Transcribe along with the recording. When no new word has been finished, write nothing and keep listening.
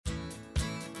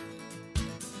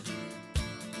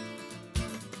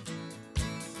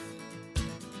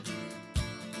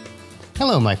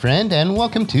Hello, my friend, and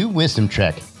welcome to Wisdom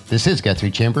Trek. This is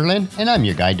Guthrie Chamberlain, and I'm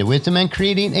your guide to wisdom and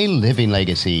creating a living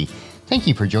legacy. Thank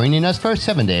you for joining us for our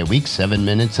 7-day-a-week, 7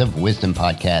 Minutes of Wisdom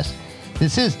podcast.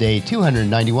 This is day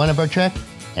 291 of our trek,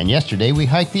 and yesterday we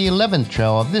hiked the 11th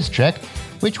trail of this trek,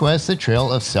 which was the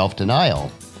Trail of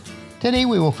Self-Denial. Today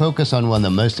we will focus on one of the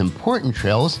most important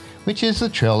trails, which is the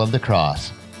Trail of the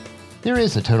Cross. There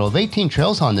is a total of 18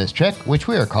 trails on this trek, which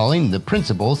we are calling the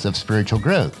Principles of Spiritual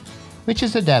Growth, which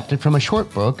is adapted from a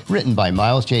short book written by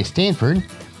Miles J. Stanford.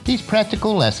 These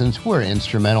practical lessons were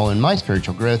instrumental in my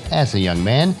spiritual growth as a young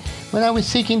man when I was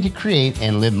seeking to create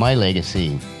and live my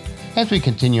legacy. As we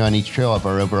continue on each trail of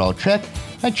our overall trek,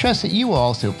 I trust that you will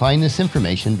also find this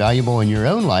information valuable in your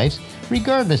own lives,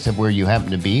 regardless of where you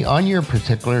happen to be on your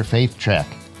particular faith trek.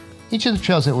 Each of the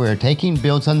trails that we are taking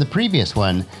builds on the previous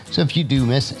one, so if you do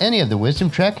miss any of the Wisdom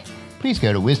Trek, please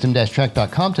go to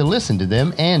wisdom-trek.com to listen to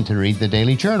them and to read the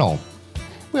daily journal.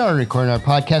 We are recording our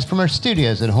podcast from our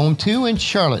studios at Home 2 in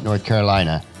Charlotte, North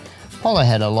Carolina. Paula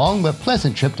had a long but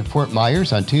pleasant trip to Fort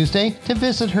Myers on Tuesday to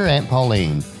visit her Aunt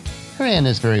Pauline. Her aunt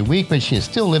is very weak, but she is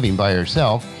still living by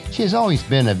herself. She has always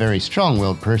been a very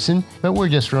strong-willed person, but we're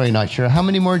just really not sure how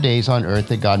many more days on earth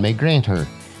that God may grant her.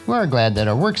 We are glad that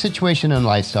our work situation and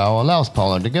lifestyle allows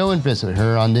Paula to go and visit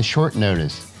her on this short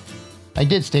notice. I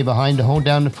did stay behind to hold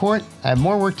down the fort. I have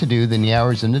more work to do than the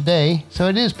hours in the day, so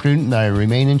it is prudent that I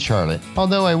remain in Charlotte,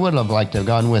 although I would have liked to have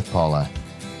gone with Paula.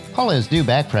 Paula is due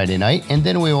back Friday night, and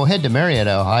then we will head to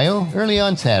Marietta, Ohio, early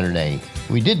on Saturday.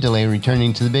 We did delay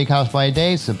returning to the big house by a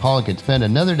day so Paula could spend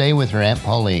another day with her Aunt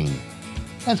Pauline.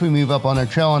 As we move up on our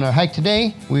trail on our hike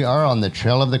today, we are on the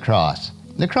Trail of the Cross.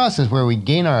 The cross is where we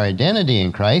gain our identity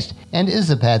in Christ and is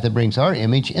the path that brings our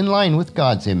image in line with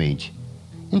God's image.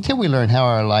 Until we learn how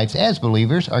our lives as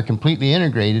believers are completely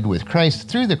integrated with Christ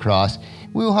through the cross,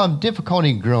 we will have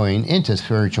difficulty growing into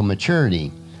spiritual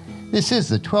maturity. This is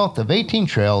the 12th of 18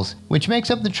 trails, which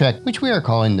makes up the trek which we are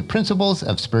calling the Principles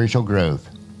of Spiritual Growth.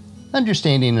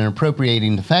 Understanding and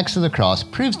appropriating the facts of the cross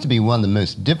proves to be one of the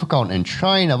most difficult and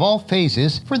trying of all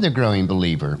phases for the growing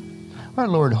believer. Our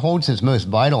Lord holds His most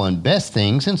vital and best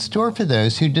things in store for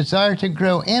those who desire to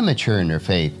grow and mature in their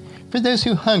faith, for those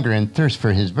who hunger and thirst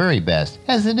for His very best,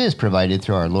 as it is provided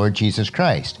through our Lord Jesus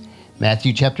Christ.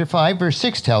 Matthew chapter 5, verse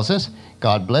 6 tells us,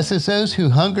 God blesses those who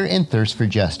hunger and thirst for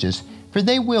justice, for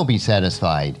they will be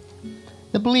satisfied.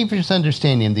 The believer's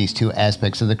understanding of these two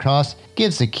aspects of the cross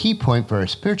gives the key point for our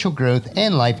spiritual growth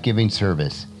and life-giving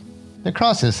service. The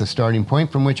cross is the starting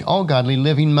point from which all godly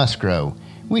living must grow.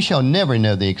 We shall never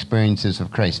know the experiences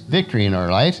of Christ's victory in our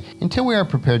lives until we are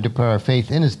prepared to put our faith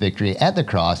in His victory at the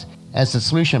cross as the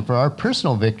solution for our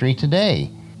personal victory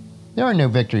today. There are no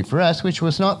victory for us which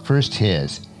was not first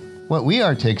His. What we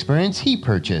are to experience, He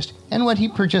purchased, and what He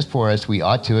purchased for us we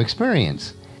ought to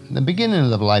experience. The beginning of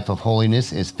the life of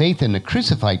holiness is faith in the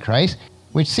crucified Christ,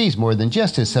 which sees more than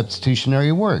just His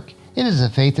substitutionary work. It is a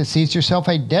faith that sees yourself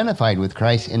identified with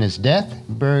Christ in His death,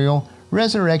 burial,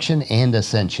 resurrection, and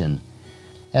ascension.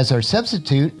 As our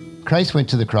substitute, Christ went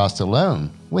to the cross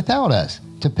alone, without us,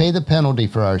 to pay the penalty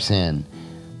for our sin.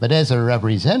 But as a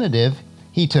representative,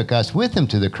 He took us with Him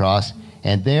to the cross,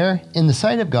 and there, in the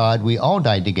sight of God, we all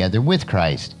died together with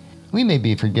Christ. We may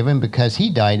be forgiven because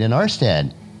He died in our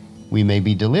stead. We may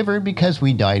be delivered because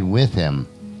we died with Him.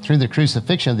 Through the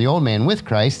crucifixion of the old man with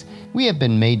Christ, we have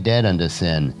been made dead unto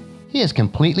sin. He has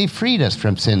completely freed us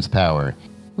from sin's power.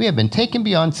 We have been taken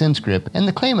beyond sin's grip, and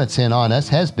the claim of sin on us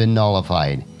has been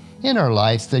nullified. In our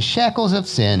lives, the shackles of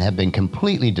sin have been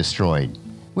completely destroyed.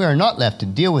 We are not left to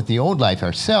deal with the old life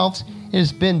ourselves. It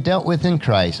has been dealt with in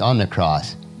Christ on the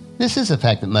cross. This is a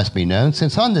fact that must be known,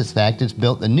 since on this fact is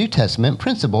built the New Testament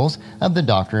principles of the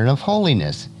doctrine of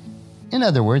holiness. In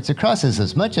other words, the cross is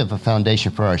as much of a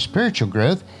foundation for our spiritual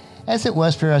growth as it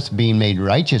was for us being made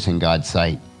righteous in God's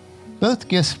sight. Both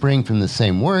gifts spring from the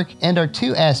same work and are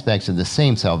two aspects of the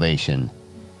same salvation.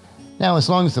 Now, as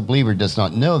long as the believer does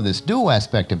not know of this dual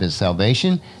aspect of his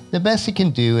salvation, the best he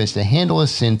can do is to handle his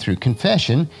sin through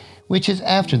confession, which is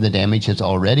after the damage has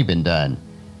already been done.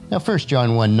 Now, 1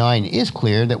 John 1:9 is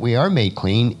clear that we are made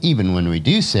clean even when we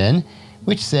do sin,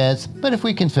 which says, But if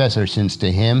we confess our sins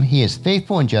to Him, He is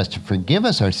faithful and just to forgive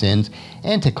us our sins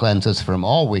and to cleanse us from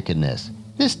all wickedness.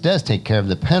 This does take care of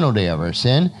the penalty of our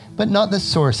sin, but not the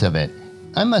source of it.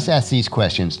 I must ask these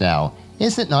questions now.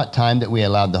 Is it not time that we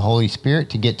allowed the Holy Spirit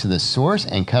to get to the source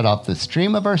and cut off the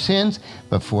stream of our sins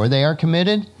before they are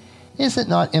committed? Is it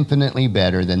not infinitely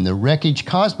better than the wreckage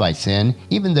caused by sin,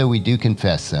 even though we do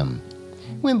confess them?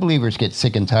 When believers get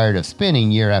sick and tired of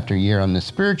spinning year after year on the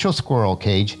spiritual squirrel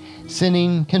cage,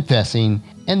 sinning, confessing,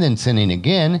 and then sinning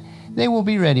again, they will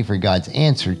be ready for God's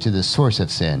answer to the source of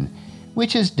sin.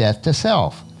 which is death to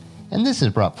self. And this is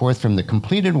brought forth from the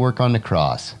completed work on the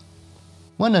cross.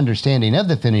 One understanding of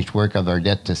the finished work of our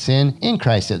death to sin in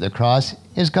Christ at the cross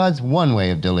is God's one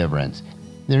way of deliverance.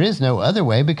 There is no other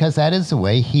way because that is the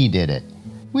way He did it.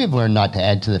 We have learned not to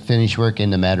add to the finished work in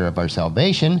the matter of our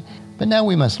salvation, but now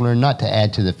we must learn not to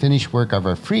add to the finished work of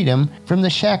our freedom from the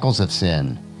shackles of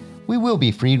sin. We will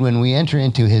be freed when we enter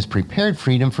into His prepared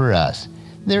freedom for us.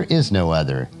 There is no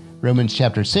other. Romans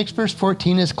chapter 6 verse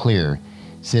 14 is clear.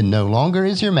 Sin no longer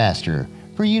is your master,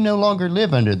 for you no longer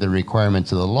live under the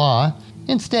requirements of the law.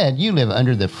 Instead, you live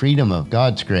under the freedom of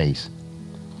God's grace.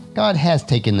 God has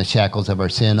taken the shackles of our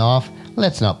sin off.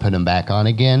 Let's not put them back on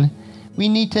again. We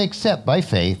need to accept by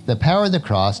faith the power of the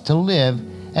cross to live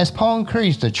as Paul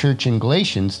encouraged the church in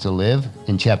Galatians to live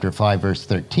in chapter 5 verse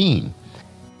 13.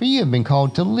 For you have been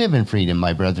called to live in freedom,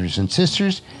 my brothers and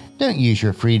sisters. Don't use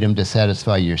your freedom to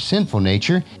satisfy your sinful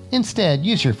nature. Instead,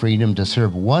 use your freedom to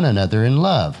serve one another in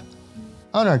love.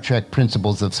 On our trek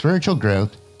Principles of Spiritual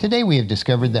Growth, today we have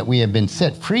discovered that we have been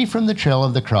set free from the trail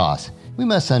of the cross. We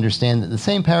must understand that the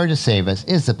same power to save us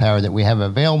is the power that we have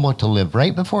available to live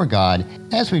right before God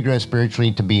as we grow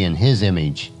spiritually to be in His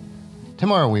image.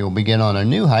 Tomorrow we will begin on a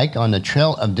new hike on the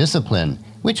Trail of Discipline,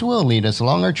 which will lead us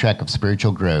along our trek of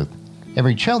spiritual growth.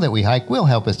 Every trail that we hike will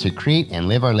help us to create and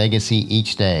live our legacy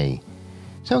each day.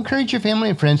 So encourage your family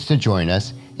and friends to join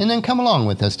us, and then come along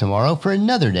with us tomorrow for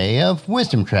another day of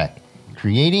Wisdom Trek,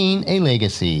 Creating a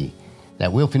Legacy.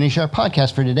 That will finish our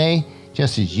podcast for today.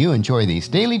 Just as you enjoy these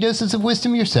daily doses of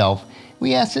wisdom yourself,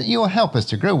 we ask that you will help us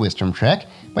to grow Wisdom Trek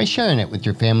by sharing it with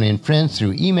your family and friends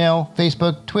through email,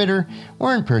 Facebook, Twitter,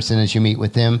 or in person as you meet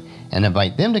with them, and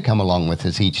invite them to come along with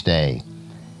us each day.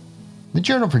 The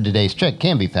journal for today's trek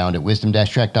can be found at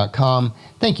wisdom-trek.com.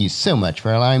 Thank you so much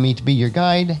for allowing me to be your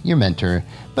guide, your mentor,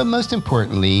 but most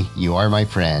importantly, you are my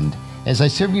friend, as I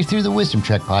serve you through the Wisdom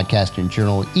Trek podcast and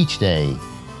journal each day.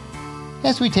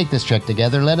 As we take this trek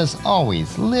together, let us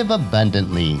always live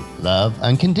abundantly, love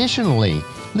unconditionally,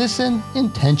 listen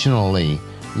intentionally,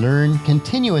 learn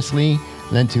continuously,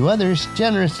 lend to others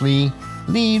generously,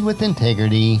 lead with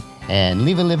integrity, and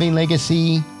leave a living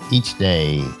legacy each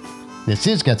day. This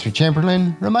is Guthrie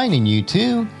Chamberlain reminding you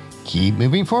to keep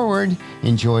moving forward,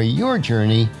 enjoy your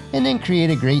journey, and then create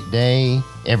a great day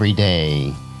every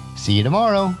day. See you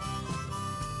tomorrow.